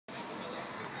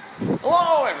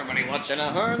Hello everybody watching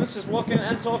at home, this is Walking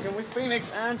and Talking with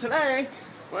Phoenix, and today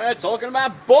we're talking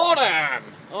about boredom,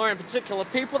 or in particular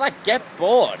people that get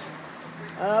bored.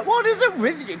 What is it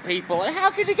with you people, and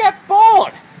how can you get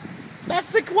bored? That's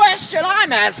the question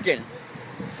I'm asking.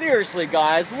 Seriously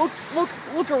guys,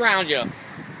 look around you.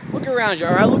 Look around you,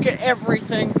 alright? Look at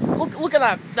everything. Look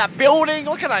at that building,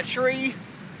 look at that tree.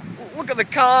 Look at the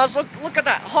cars, look at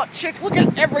that hot chick, look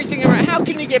at everything around. How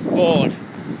can you get bored?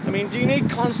 I mean, do you need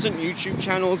constant YouTube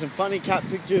channels and funny cat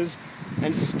pictures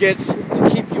and skits to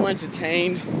keep you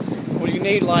entertained? Or do you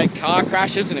need like car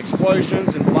crashes and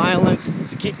explosions and violence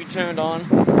to keep you turned on?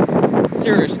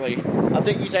 Seriously, I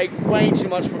think you take way too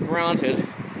much for granted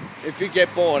if you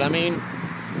get bored. I mean,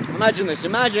 imagine this.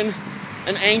 Imagine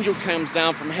an angel comes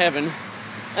down from heaven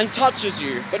and touches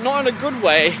you, but not in a good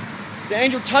way. The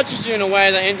angel touches you in a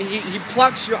way that he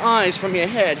plucks your eyes from your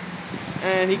head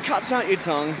and he cuts out your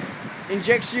tongue,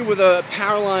 injects you with a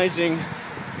paralyzing,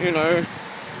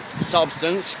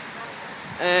 substance,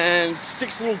 and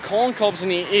sticks little corn cobs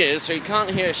in your ears so you can't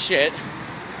hear shit,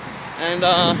 and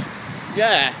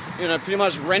pretty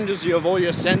much renders you of all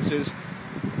your senses.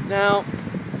 Now,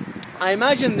 I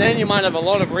imagine then you might have a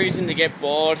lot of reason to get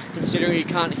bored, considering you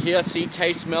can't hear, see,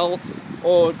 taste, smell,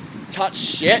 or touch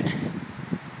shit.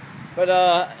 But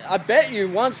I bet you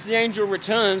once the angel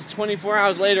returns 24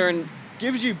 hours later and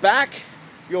gives you back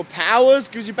your powers,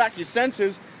 gives you back your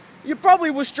senses, you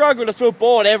probably will struggle to feel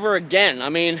bored ever again. I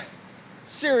mean,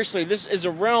 seriously, this is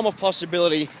a realm of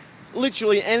possibility.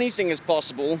 Literally anything is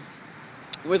possible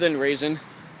within reason,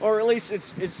 or at least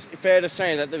it's fair to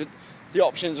say that the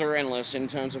options are endless in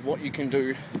terms of what you can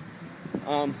do,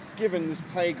 given this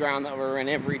playground that we're in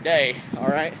every day,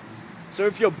 alright? So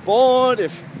if you're bored,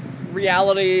 if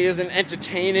reality isn't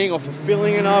entertaining or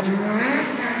fulfilling enough,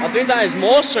 I think that is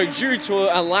more so due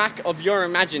to a lack of your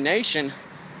imagination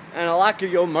and a lack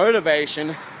of your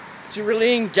motivation to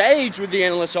really engage with the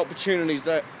endless opportunities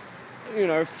that,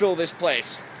 fill this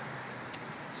place.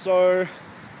 So,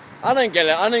 I don't get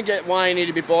it. I don't get why you need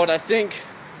to be bored. I think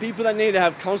people that need to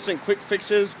have constant quick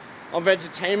fixes of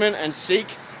entertainment and seek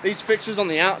these fixes on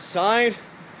the outside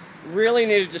really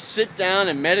need to just sit down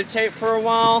and meditate for a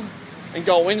while and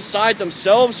go inside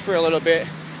themselves for a little bit.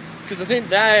 Because I think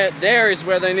that there is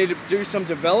where they need to do some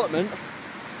development.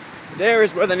 There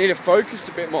is where they need to focus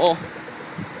a bit more.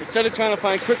 Instead of trying to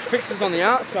find quick fixes on the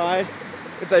outside,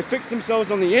 if they fix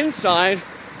themselves on the inside,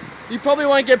 you probably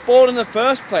won't get bored in the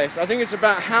first place. I think it's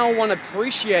about how one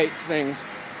appreciates things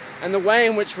and the way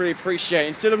in which we appreciate.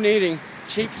 Instead of needing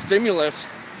cheap stimulus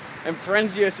and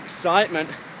frenzious excitement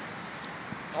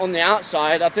on the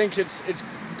outside, I think it's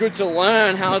good to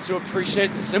learn how to appreciate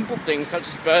the simple things, such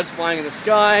as birds flying in the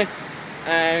sky,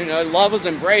 and lovers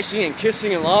embracing and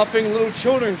kissing and laughing, little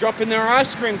children dropping their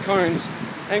ice cream cones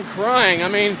and crying. I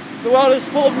mean, the world is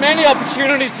full of many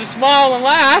opportunities to smile and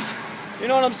laugh, you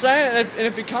know what I'm saying? And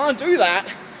if you can't do that,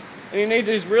 and you need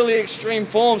these really extreme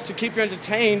forms to keep you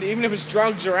entertained, even if it's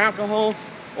drugs or alcohol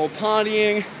or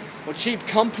partying or cheap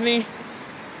company,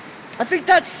 I think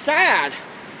that's sad.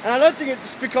 And I don't think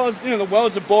it's because, the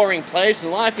world's a boring place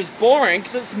and life is boring,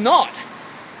 because it's not.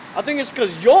 I think it's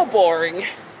because you're boring.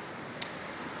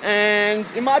 And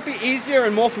it might be easier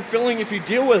and more fulfilling if you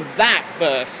deal with that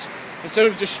first, instead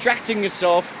of distracting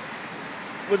yourself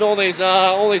with all these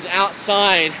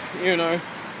outside,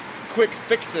 quick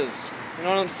fixes. You know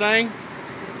what I'm saying?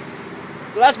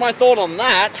 So that's my thought on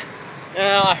that.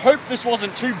 I hope this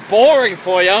wasn't too boring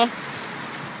for you.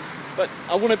 But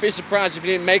I wouldn't be surprised if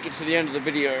you didn't make it to the end of the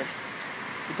video.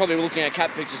 You're probably looking at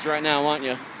cat pictures right now, aren't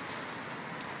you?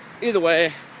 Either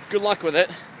way, good luck with it.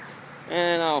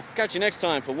 And I'll catch you next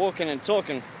time for Walking and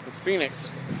Talking with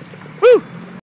Phoenix. Woo!